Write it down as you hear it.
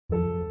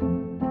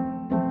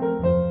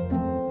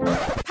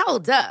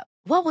Hold up.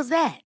 What was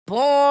that?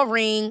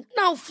 Boring.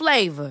 No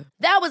flavor.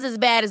 That was as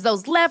bad as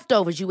those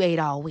leftovers you ate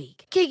all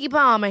week. Keke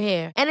Palmer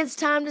here. And it's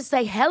time to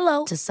say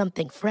hello to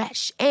something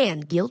fresh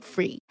and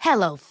guilt-free.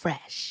 Hello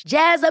Fresh.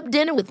 Jazz up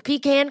dinner with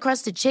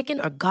pecan-crusted chicken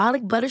or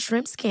garlic butter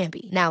shrimp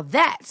scampi. Now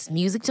that's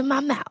music to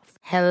my mouth.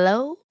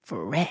 Hello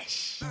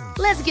Fresh.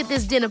 Let's get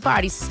this dinner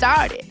party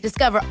started.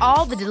 Discover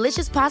all the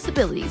delicious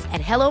possibilities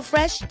at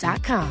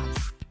hellofresh.com.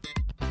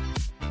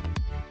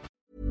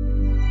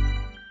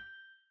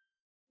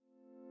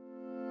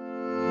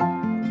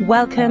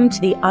 Welcome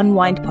to the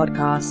Unwind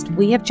podcast.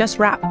 We have just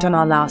wrapped on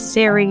our last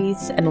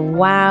series, and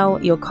wow,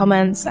 your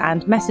comments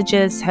and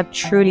messages have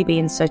truly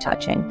been so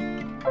touching.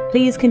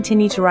 Please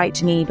continue to write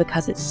to me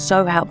because it's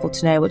so helpful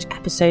to know which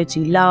episodes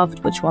you loved,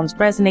 which ones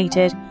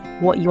resonated,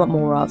 what you want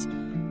more of.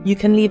 You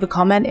can leave a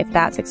comment if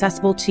that's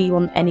accessible to you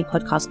on any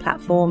podcast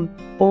platform,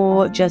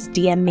 or just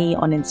DM me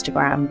on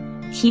Instagram.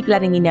 Keep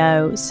letting me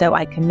know so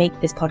I can make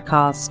this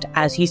podcast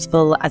as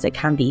useful as it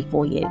can be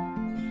for you.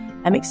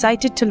 I'm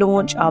excited to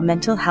launch our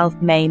Mental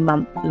Health May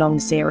month-long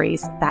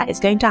series that is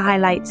going to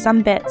highlight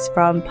some bits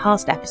from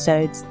past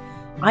episodes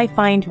I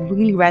find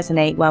really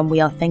resonate when we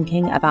are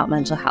thinking about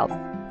mental health.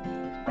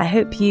 I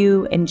hope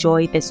you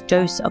enjoy this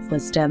dose of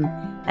wisdom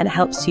and it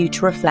helps you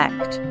to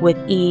reflect with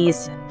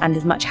ease and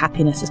as much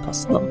happiness as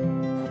possible.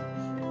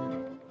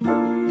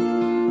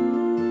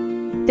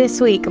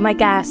 This week, my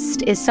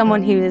guest is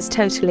someone who is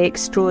totally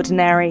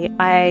extraordinary.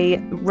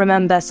 I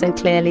remember so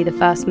clearly the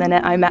first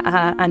minute I met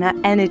her, and her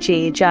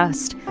energy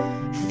just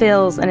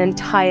fills an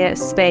entire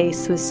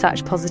space with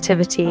such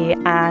positivity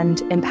and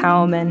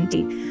empowerment.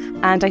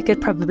 And I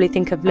could probably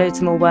think of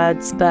loads more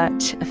words,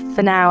 but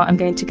for now, I'm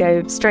going to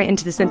go straight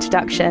into this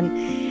introduction.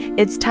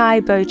 It's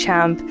Tai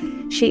Beauchamp.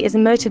 She is a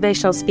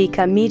motivational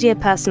speaker, media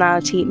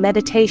personality,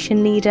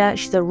 meditation leader.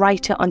 She's a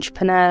writer,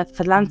 entrepreneur,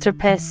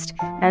 philanthropist,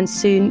 and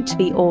soon to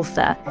be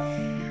author.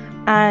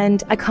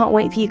 And I can't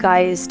wait for you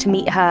guys to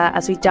meet her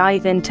as we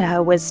dive into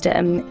her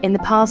wisdom. In the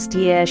past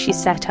year, she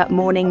set up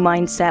Morning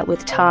Mindset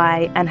with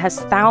Tai and has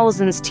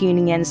thousands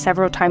tuning in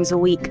several times a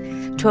week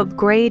to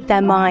upgrade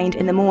their mind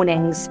in the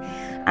mornings.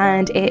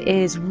 And it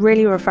is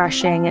really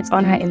refreshing. It's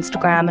on her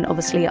Instagram, and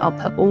obviously I'll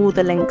put all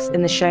the links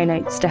in the show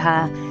notes to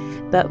her.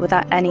 But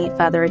without any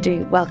further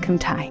ado, welcome,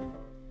 Tai.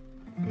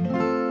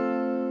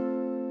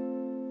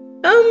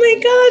 Oh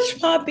my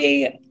gosh,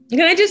 Poppy.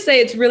 Can I just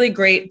say it's really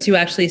great to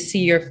actually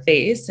see your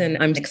face,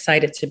 and I'm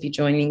excited to be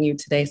joining you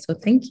today. So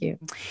thank you.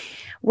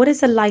 What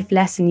is a life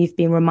lesson you've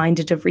been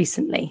reminded of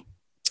recently?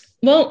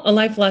 Well, a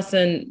life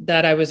lesson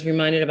that I was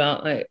reminded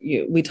about,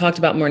 we talked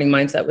about Morning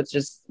Mindset, which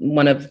is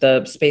one of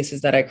the spaces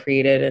that I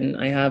created. And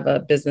I have a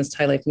business,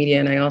 Tai Life Media,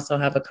 and I also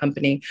have a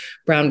company,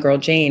 Brown Girl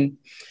Jane.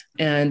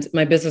 And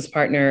my business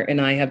partner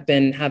and I have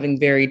been having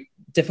very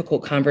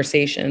difficult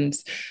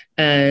conversations.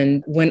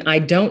 And when I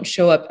don't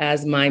show up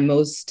as my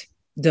most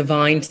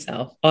divine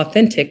self,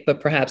 authentic, but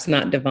perhaps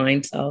not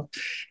divine self.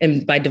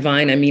 And by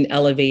divine, I mean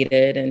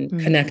elevated and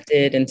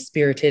connected and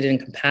spirited and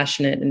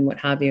compassionate and what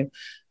have you,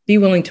 be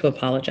willing to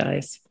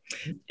apologize.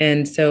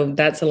 And so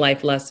that's a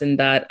life lesson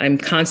that I'm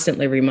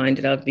constantly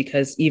reminded of,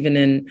 because even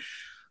in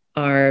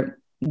our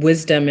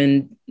wisdom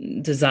and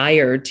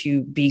desire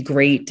to be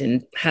great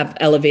and have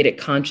elevated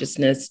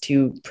consciousness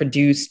to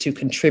produce, to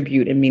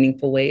contribute in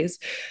meaningful ways,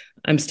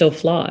 I'm still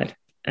flawed.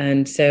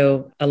 And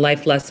so a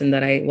life lesson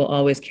that I will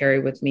always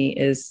carry with me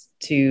is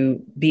to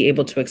be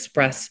able to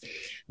express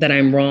that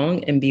I'm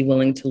wrong and be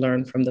willing to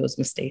learn from those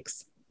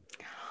mistakes.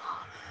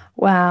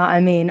 Wow, I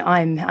mean,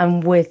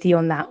 I'm with you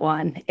on that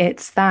one.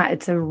 It's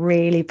a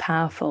really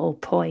powerful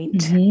point.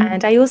 Mm-hmm.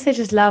 And I also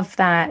just love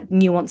that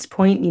nuanced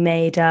point you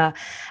made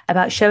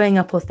about showing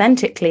up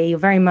authentically. You're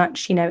very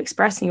much,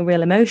 expressing your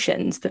real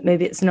emotions, but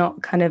maybe it's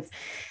not kind of,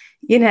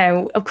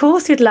 of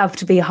course we'd love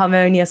to be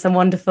harmonious and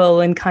wonderful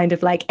and kind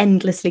of like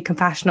endlessly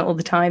compassionate all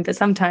the time. But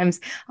sometimes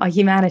our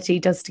humanity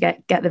does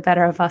get the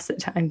better of us at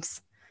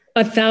times.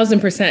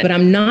 1,000%. But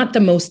I'm not the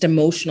most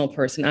emotional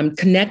person. I'm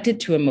connected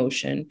to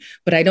emotion,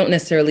 but I don't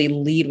necessarily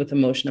lead with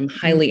emotion. I'm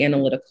highly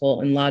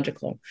analytical and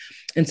logical.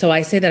 And so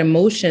I say that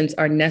emotions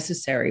are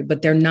necessary,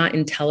 but they're not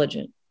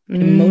intelligent.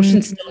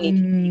 Emotions still need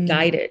to be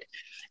guided,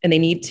 and they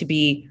need to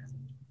be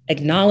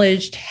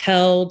acknowledged,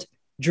 held,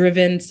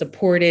 driven,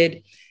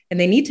 supported, and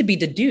they need to be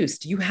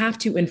deduced. You have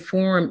to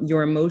inform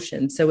your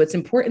emotions. So it's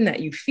important that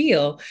you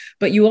feel,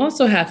 but you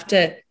also have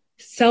to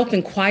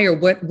self-inquire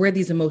where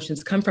these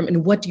emotions come from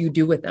and what do you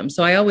do with them.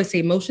 So I always say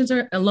emotions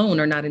alone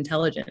are not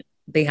intelligent.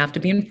 They have to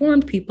be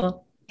informed,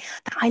 people.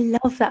 I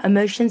love that.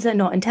 Emotions are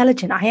not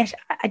intelligent.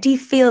 I do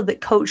feel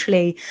that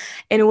culturally,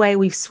 in a way,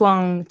 we've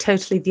swung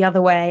totally the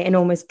other way and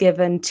almost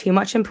given too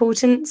much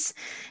importance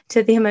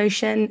to the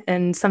emotion.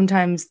 And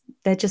sometimes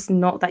they're just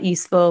not that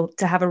useful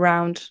to have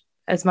around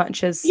as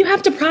much as... You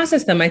have to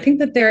process them. I think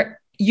that they're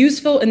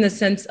useful in the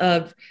sense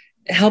of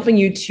helping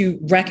you to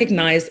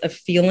recognize a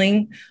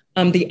feeling,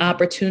 the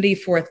opportunity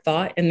for a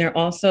thought. And they're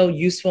also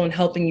useful in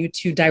helping you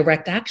to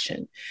direct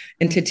action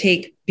and to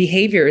take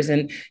behaviors.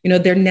 And,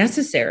 they're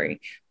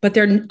necessary, but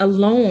they're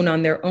alone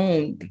on their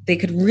own. They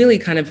could really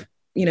kind of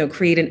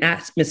create an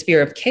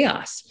atmosphere of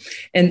chaos.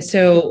 And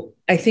so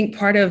I think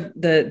part of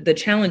the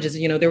challenge is,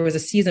 there was a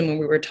season when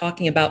we were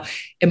talking about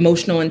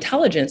emotional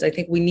intelligence. I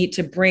think we need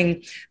to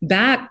bring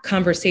back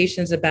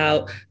conversations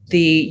about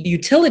the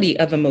utility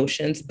of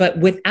emotions, but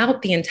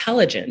without the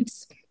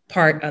intelligence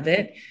part of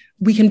it,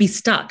 we can be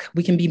stuck,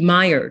 we can be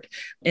mired.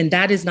 And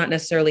that is not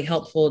necessarily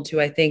helpful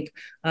to, I think,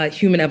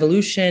 human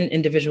evolution,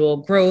 individual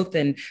growth,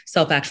 and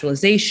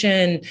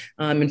self-actualization,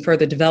 and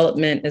further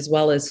development, as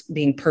well as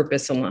being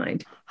purpose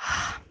aligned.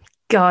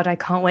 God, I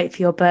can't wait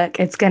for your book.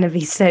 It's going to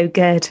be so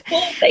good.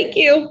 Well, thank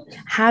you.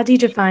 How do you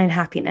define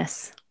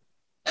happiness?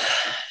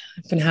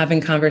 I've been having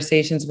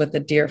conversations with a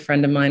dear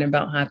friend of mine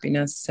about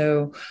happiness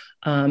so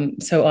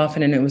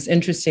often. And it was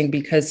interesting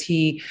because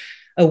he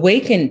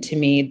awakened to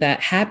me that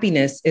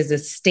happiness is a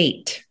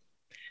state,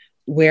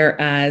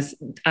 whereas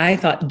I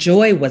thought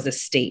joy was a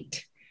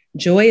state.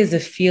 Joy is a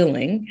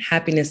feeling.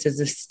 Happiness is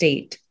a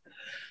state.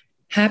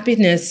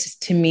 Happiness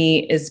to me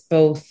is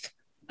both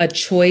a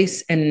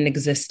choice and an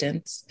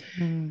existence.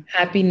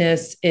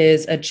 Happiness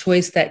is a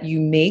choice that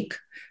you make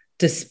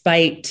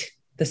despite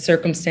the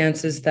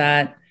circumstances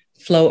that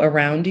flow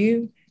around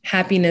you.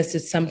 Happiness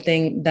is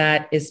something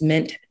that is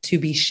meant to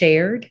be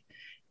shared.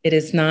 It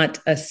is not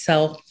a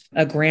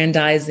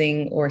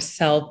self-aggrandizing or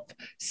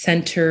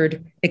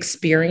self-centered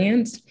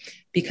experience,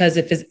 because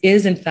if it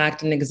is in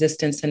fact an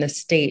existence and a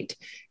state,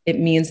 it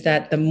means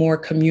that the more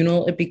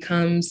communal it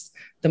becomes,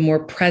 the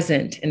more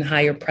present and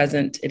higher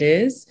present it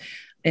is.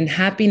 And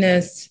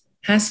happiness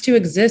has to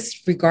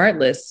exist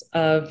regardless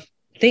of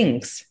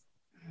things,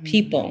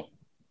 people,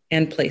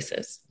 and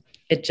places.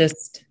 It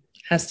just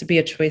has to be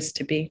a choice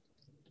to be.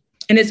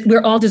 And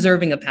we're all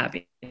deserving of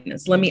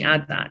happiness. Let me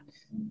add that.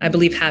 I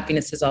believe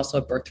happiness is also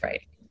a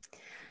birthright.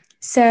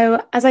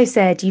 So, as I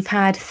said, you've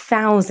had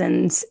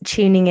thousands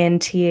tuning in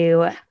to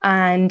you,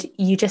 and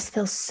you just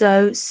feel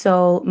so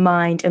soul,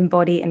 mind, and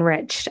body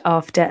enriched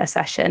after a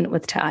session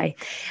with Tai.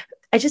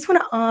 I just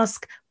want to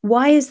ask,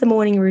 why is the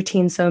morning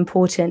routine so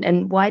important,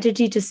 and why did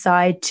you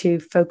decide to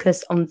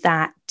focus on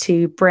that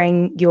to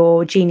bring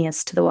your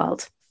genius to the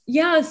world?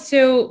 Yeah,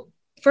 so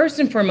first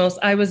and foremost,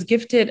 I was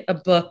gifted a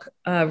book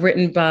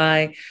written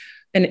by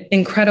an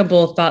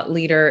incredible thought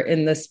leader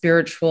in the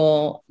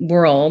spiritual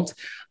world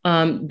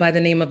by the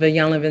name of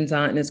Iyanla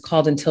Vanzant, and it's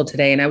called Until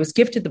Today. And I was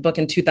gifted the book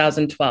in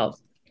 2012.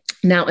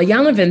 Now,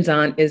 Iyanla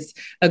Vanzant is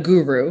a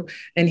guru,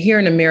 and here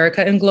in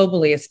America and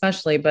globally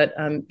especially, but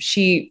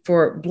she,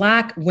 for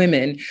Black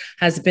women,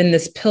 has been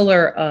this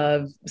pillar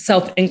of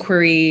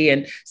self-inquiry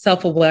and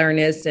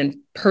self-awareness and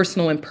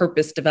personal and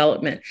purpose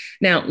development.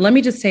 Now, let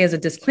me just say as a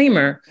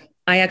disclaimer,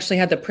 I actually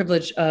had the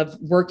privilege of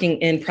working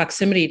in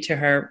proximity to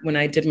her when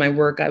I did my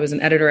work. I was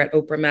an editor at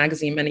Oprah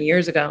Magazine many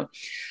years ago.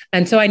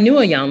 And so I knew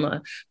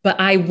Iyanla, but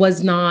I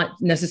was not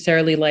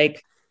necessarily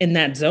like in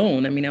that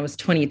zone. I mean, I was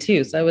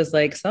 22. So I was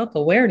like,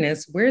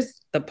 self-awareness,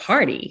 where's the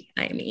party?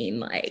 I mean,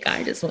 like,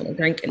 I just want to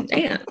drink and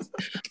dance.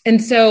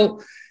 And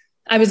so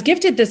I was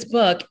gifted this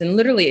book, and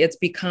literally it's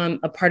become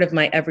a part of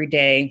my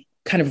everyday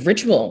kind of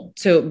ritual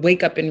to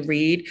wake up and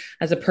read.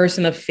 As a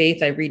person of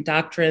faith, I read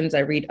doctrines, I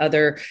read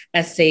other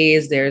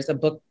essays. There's a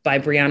book by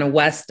Brianna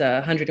West,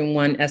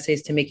 101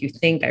 Essays to Make You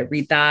Think. I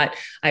read that.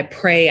 I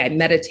pray, I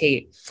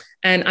meditate.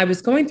 And I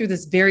was going through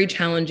this very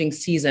challenging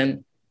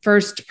season,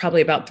 first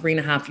probably about 4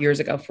 years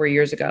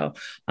ago,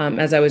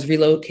 as I was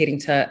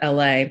relocating to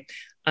LA.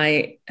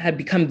 I had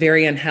become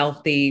very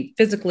unhealthy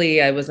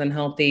physically. I was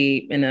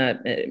unhealthy in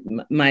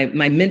my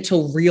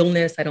mental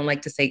realness. I don't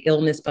like to say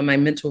illness, but my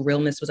mental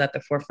realness was at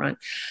the forefront.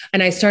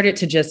 And I started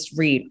to just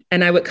read,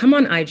 and I would come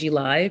on IG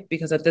Live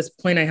because at this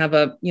point I have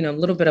a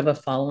little bit of a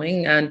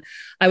following, and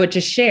I would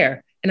just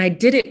share. And I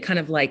did it kind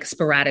of like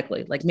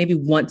sporadically, like maybe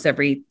once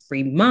every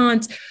 3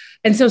 months.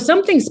 And so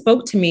something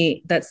spoke to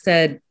me that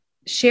said,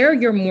 share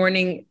your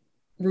morning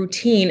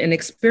routine and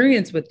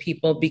experience with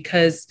people,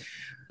 because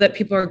that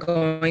people are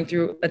going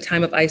through a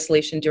time of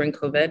isolation during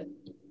COVID.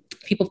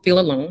 People feel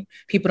alone.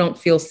 People don't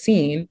feel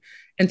seen.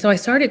 And so I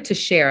started to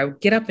share. I would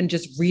get up and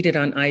just read it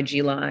on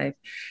IG Live.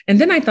 And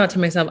then I thought to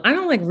myself, I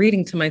don't like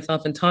reading to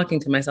myself and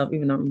talking to myself,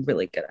 even though I'm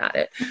really good at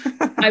it.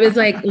 I was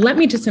like, let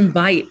me just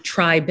invite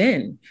tribe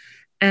in.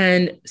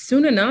 And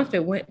soon enough,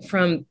 it went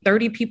from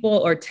 30 people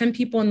or 10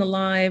 people in the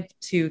live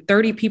to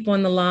 30 people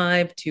in the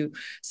live to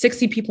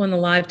 60 people in the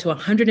live to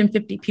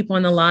 150 people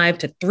in the live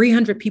to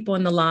 300 people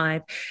in the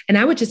live. And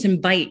I would just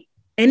invite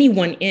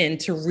anyone in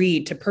to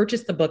read, to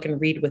purchase the book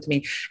and read with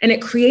me. And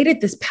it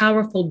created this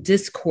powerful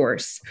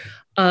discourse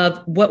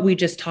of what we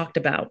just talked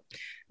about,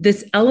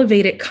 this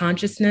elevated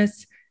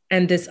consciousness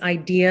and this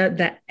idea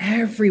that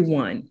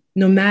everyone,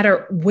 no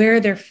matter where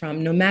they're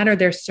from, no matter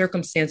their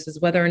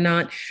circumstances, whether or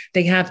not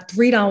they have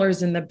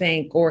 $3 in the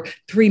bank or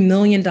 $3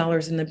 million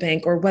in the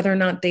bank, or whether or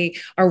not they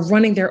are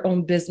running their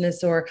own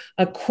business or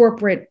a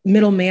corporate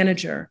middle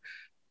manager,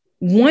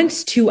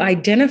 wants to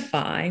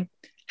identify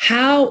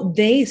how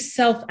they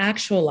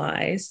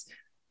self-actualize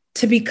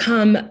to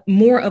become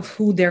more of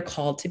who they're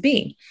called to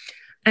be.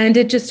 And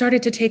it just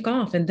started to take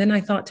off. And then I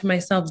thought to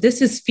myself,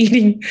 this is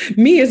feeding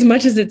me as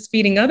much as it's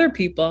feeding other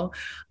people.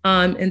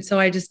 And so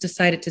I just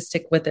decided to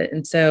stick with it.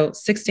 And so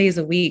 6 days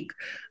a week,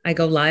 I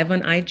go live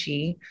on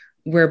IG.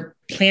 We're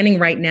planning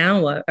right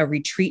now a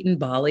retreat in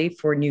Bali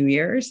for New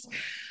Year's.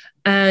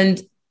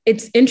 And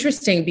it's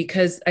interesting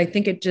because I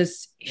think it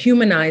just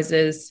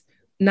humanizes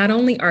not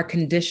only our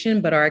condition,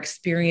 but our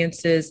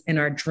experiences and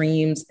our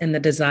dreams and the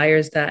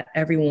desires that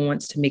everyone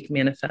wants to make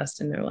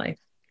manifest in their life.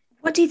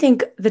 What do you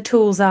think the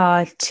tools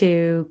are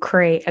to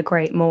create a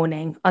great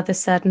morning? Are there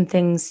certain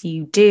things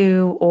you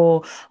do,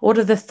 or what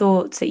are the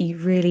thoughts that you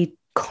really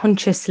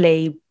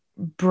consciously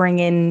bring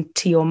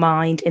into your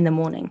mind in the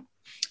morning?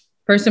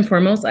 First and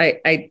foremost,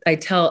 I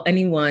tell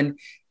anyone,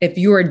 if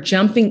you are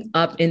jumping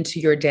up into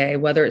your day,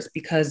 whether it's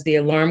because the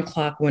alarm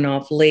clock went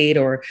off late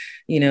or,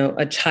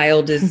 a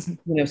child is,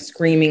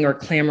 screaming or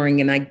clamoring,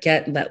 and I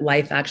get that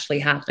life actually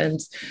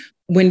happens.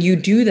 When you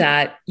do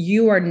that,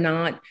 you are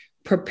not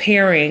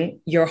preparing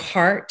your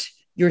heart,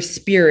 your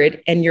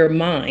spirit, and your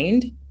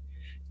mind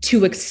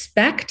to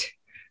expect,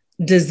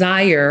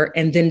 desire,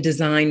 and then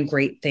design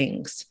great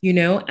things,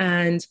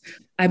 and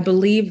I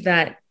believe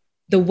that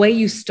the way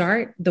you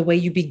start, the way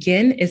you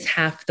begin is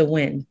half the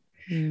win.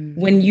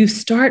 When you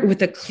start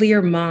with a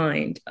clear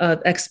mind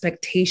of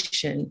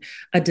expectation,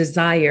 a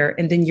desire,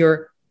 and then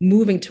you're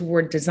moving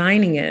toward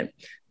designing it,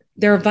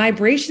 there are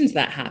vibrations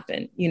that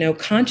happen,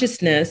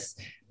 consciousness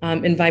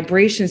and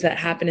vibrations that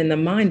happen in the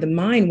mind. The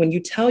mind, when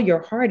you tell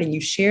your heart and you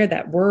share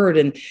that word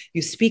and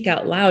you speak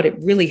out loud, it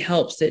really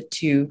helps it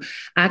to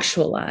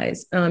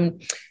actualize.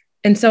 And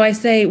so I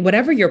say,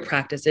 whatever your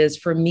practice is,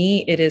 for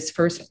me, it is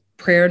first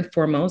prayer and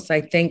foremost.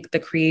 I thank the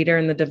Creator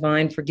and the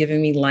divine for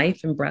giving me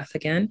life and breath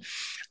again.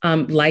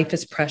 Life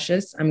is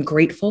precious. I'm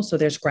grateful. So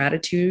there's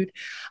gratitude.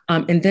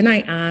 And then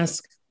I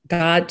ask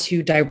God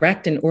to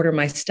direct and order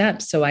my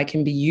steps so I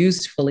can be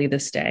used fully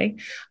this day.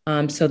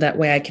 So that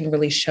way I can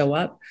really show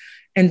up.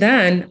 And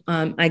then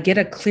I get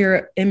a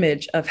clear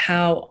image of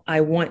how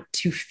I want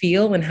to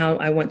feel and how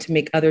I want to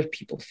make other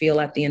people feel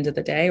at the end of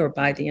the day or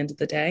by the end of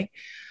the day.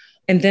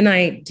 And then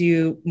I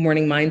do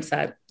morning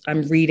mindset.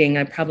 I'm reading.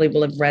 I probably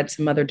will have read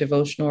some other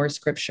devotional or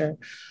scripture.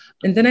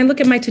 And then I look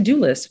at my to-do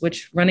list,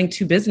 which running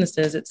 2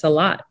 businesses, it's a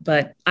lot,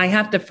 but I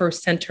have to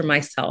first center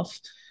myself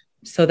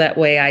so that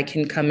way I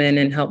can come in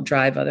and help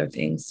drive other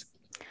things.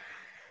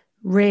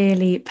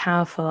 Really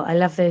powerful. I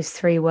love those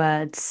 3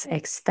 words,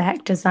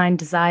 expect, design,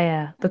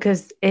 desire,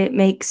 because it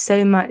makes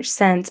so much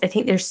sense. I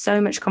think there's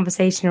so much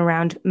conversation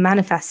around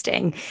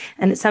manifesting,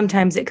 and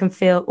sometimes it can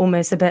feel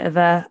almost a bit of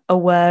a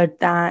word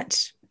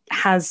that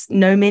has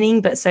no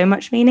meaning, but so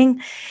much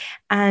meaning.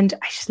 And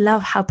I just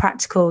love how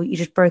practical you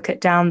just broke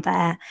it down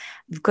there.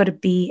 You've got to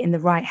be in the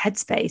right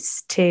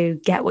headspace to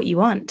get what you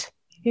want.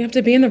 You have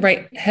to be in the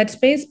right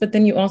headspace, but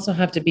then you also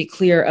have to be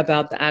clear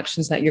about the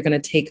actions that you're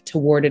going to take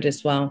toward it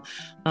as well.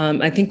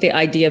 I think the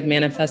idea of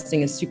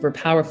manifesting is super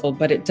powerful,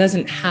 but it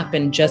doesn't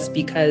happen just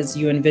because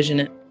you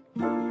envision it.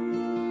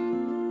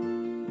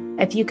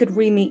 If you could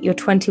re-meet your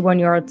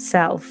 21-year-old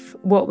self,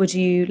 what would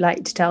you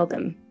like to tell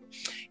them?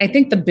 I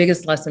think the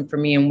biggest lesson for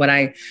me and what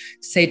I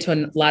say to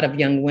a lot of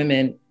young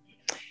women,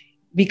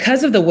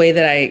 because of the way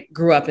that I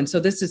grew up, and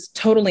so this is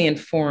totally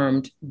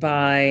informed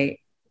by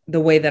the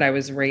way that I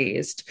was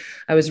raised.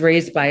 I was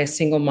raised by a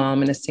single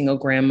mom and a single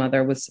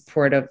grandmother with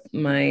support of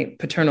my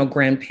paternal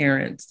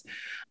grandparents.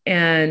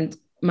 And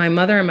my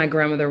mother and my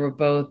grandmother are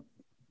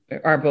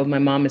both, my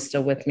mom is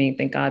still with me,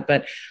 thank God,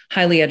 but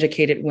highly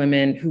educated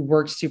women who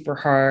worked super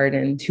hard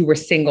and who were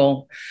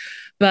single.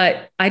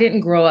 But I didn't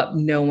grow up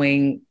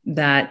knowing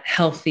that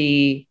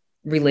healthy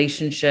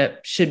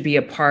relationship should be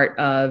a part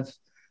of,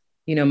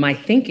 my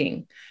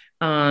thinking.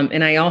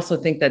 And I also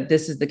think that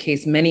this is the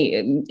case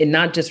and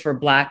not just for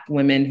Black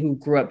women who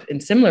grew up in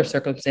similar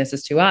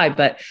circumstances to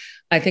but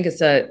I think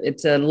it's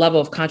a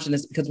level of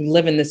consciousness because we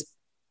live in this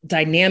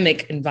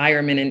dynamic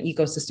environment and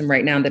ecosystem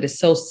right now that is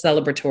so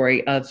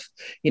celebratory of,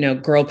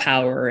 girl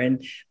power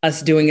and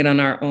us doing it on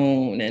our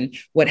own and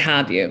what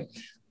have you.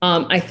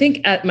 I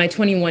think at my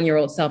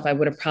 21-year-old self, I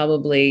would have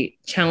probably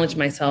challenged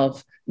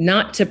myself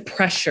not to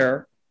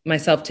pressure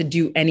myself to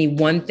do any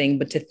one thing,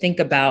 but to think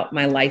about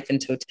my life in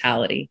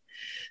totality.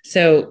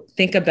 So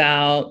think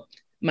about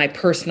my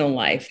personal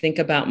life, think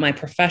about my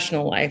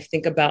professional life,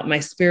 think about my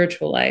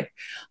spiritual life,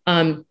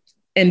 and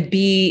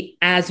be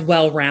as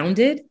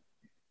well-rounded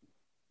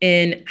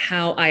in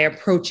how I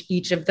approach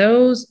each of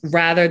those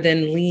rather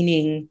than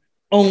leaning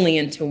only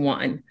into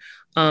one.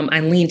 I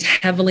leaned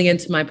heavily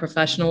into my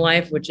professional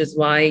life, which is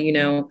why,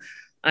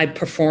 I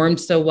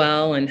performed so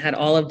well and had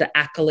all of the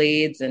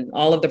accolades and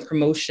all of the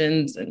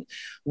promotions and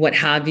what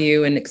have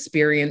you and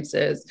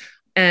experiences.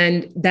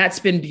 And that's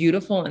been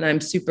beautiful. And I'm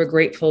super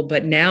grateful.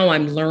 But now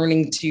I'm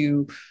learning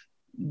to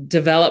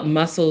develop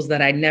muscles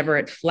that I never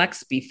had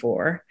flexed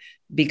before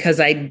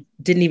because I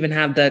didn't even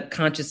have the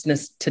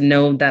consciousness to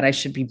know that I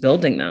should be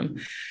building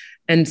them.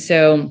 And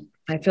so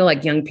I feel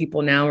like young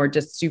people now are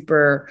just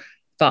super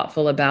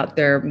thoughtful about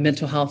their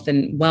mental health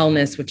and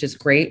wellness, which is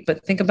great.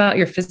 But think about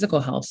your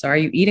physical health. So are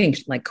you eating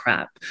like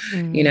crap?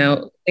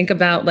 Think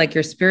about like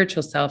your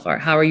spiritual self, or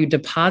how are you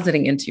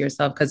depositing into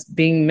yourself? Because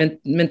being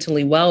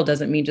mentally well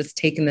doesn't mean just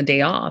taking the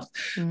day off.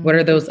 What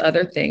are those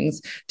other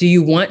things? Do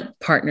you want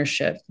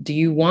partnership? Do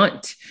you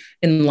want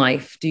in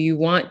life? Do you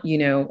want,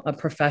 a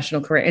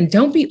professional career? And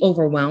don't be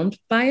overwhelmed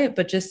by it,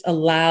 but just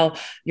allow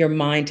your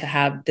mind to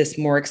have this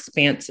more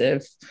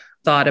expansive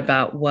thought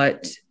about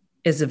what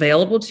is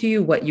available to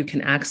you, what you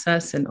can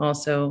access, and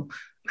also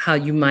how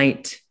you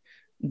might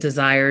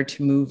desire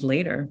to move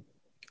later.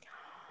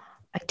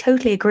 I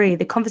totally agree.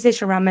 The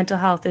conversation around mental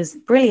health is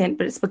brilliant,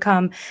 but it's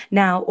become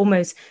now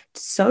almost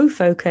so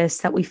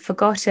focused that we've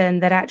forgotten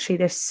that actually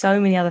there's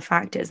so many other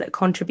factors that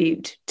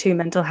contribute to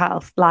mental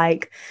health.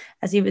 Like,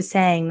 as you were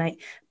saying,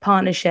 like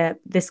partnership,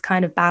 this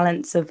kind of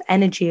balance of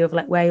energy of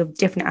like where your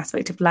different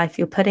aspect of life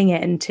you're putting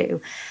it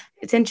into.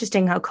 It's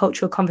interesting how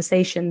cultural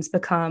conversations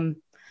become,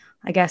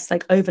 I guess,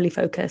 like overly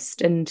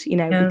focused, and, we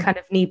kind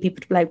of need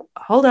people to be like,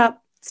 hold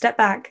up, step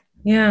back.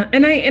 Yeah.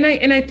 And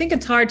I think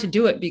it's hard to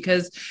do it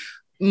because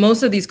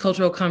most of these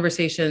cultural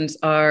conversations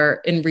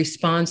are in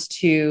response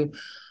to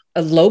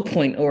a low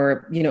point,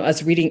 or,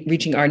 us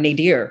reaching our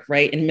nadir,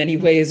 right? In many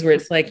ways, where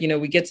it's like,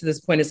 we get to this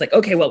point, it's like,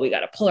 okay, well, we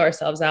got to pull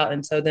ourselves out.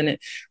 And so then it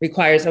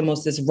requires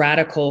almost this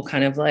radical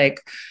kind of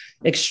like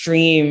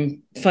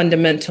extreme,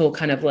 fundamental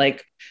kind of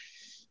like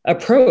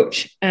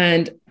approach.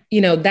 And,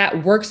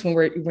 that works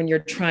when you're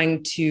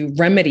trying to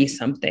remedy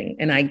something.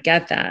 And I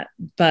get that.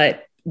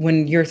 But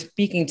when you're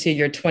speaking to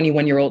your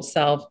 21-year-old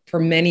self, for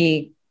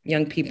many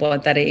young people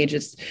at that age,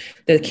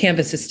 the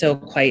canvas is still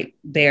quite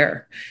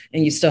bare,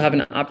 and you still have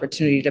an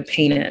opportunity to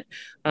paint it.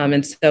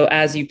 And so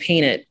as you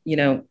paint it,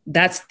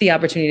 that's the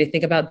opportunity to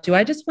think about, do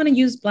I just want to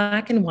use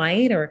black and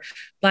white, or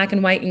black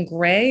and white and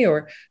gray,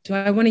 or do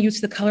I want to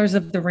use the colors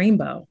of the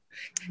rainbow?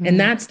 Mm-hmm. And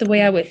that's the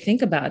way I would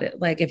think about it.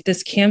 Like, if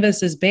this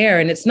canvas is bare,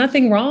 and it's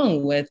nothing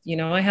wrong with,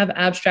 I have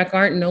abstract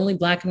art and only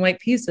black and white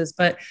pieces,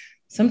 but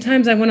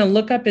sometimes I want to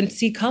look up and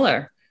see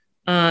color.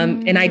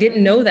 And I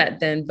didn't know that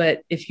then,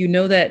 but if you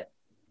know that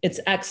it's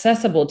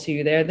accessible to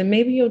you there, then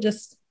maybe you'll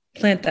just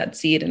plant that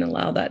seed and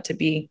allow that to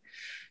be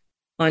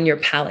on your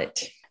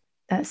palette.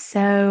 That's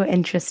so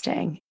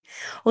interesting.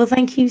 Well,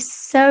 thank you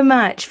so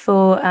much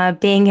for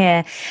being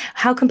here.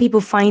 How can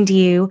people find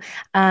you?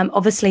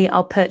 Obviously,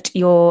 I'll put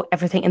your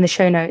everything in the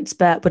show notes,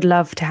 but would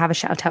love to have a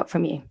shout out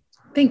from you.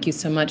 Thank you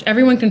so much.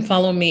 Everyone can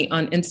follow me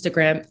on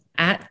Instagram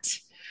at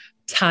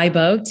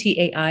Taibeau,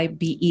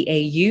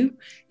 Taibeau,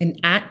 and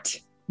at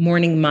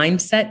Morning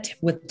Mindset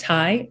with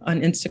Tai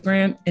on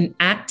Instagram, and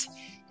at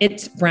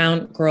It's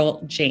Brown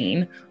Girl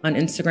Jane on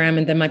Instagram.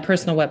 And then my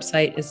personal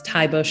website is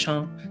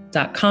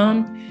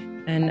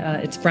taibeauchamp.com, and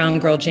it's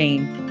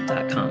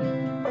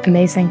browngirljane.com.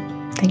 Amazing.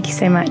 Thank you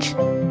so much.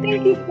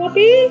 Thank you,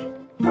 Poppy.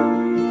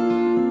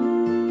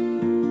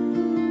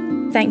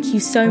 Thank you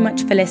so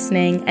much for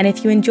listening. And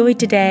if you enjoyed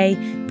today,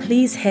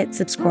 please hit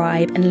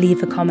subscribe and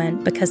leave a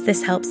comment, because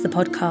this helps the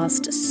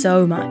podcast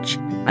so much.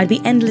 I'd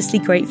be endlessly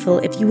grateful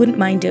if you wouldn't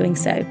mind doing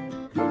so.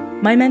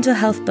 My mental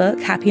health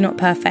book, Happy Not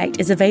Perfect,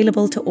 is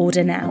available to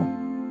order now.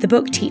 The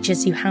book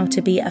teaches you how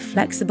to be a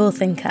flexible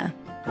thinker,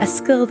 a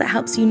skill that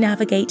helps you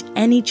navigate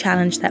any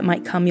challenge that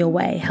might come your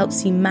way,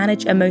 helps you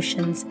manage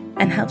emotions,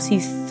 and helps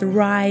you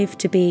thrive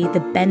to be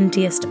the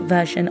bendiest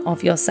version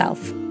of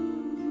yourself.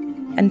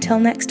 Until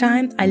next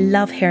time, I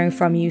love hearing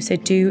from you, so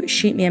do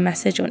shoot me a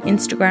message on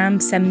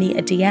Instagram, send me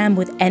a DM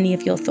with any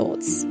of your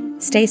thoughts.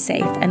 Stay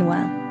safe and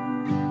well.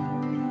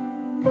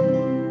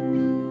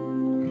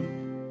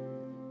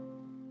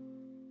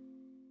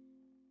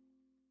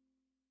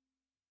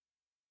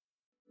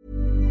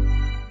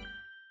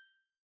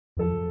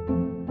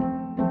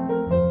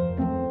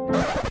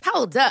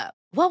 Hold up.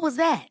 What was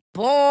that?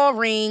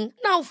 Boring.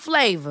 No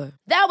flavor.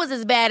 That was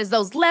as bad as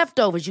those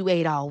leftovers you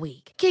ate all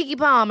week. Keke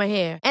Palmer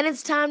here. And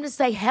it's time to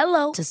say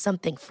hello to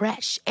something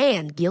fresh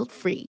and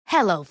guilt-free.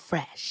 Hello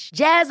Fresh.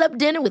 Jazz up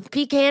dinner with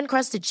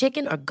pecan-crusted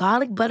chicken or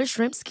garlic butter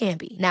shrimp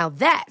scampi. Now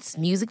that's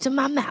music to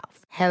my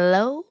mouth.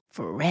 Hello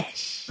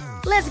Fresh.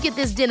 Let's get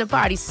this dinner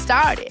party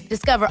started.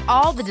 Discover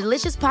all the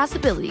delicious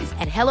possibilities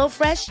at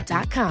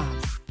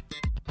HelloFresh.com.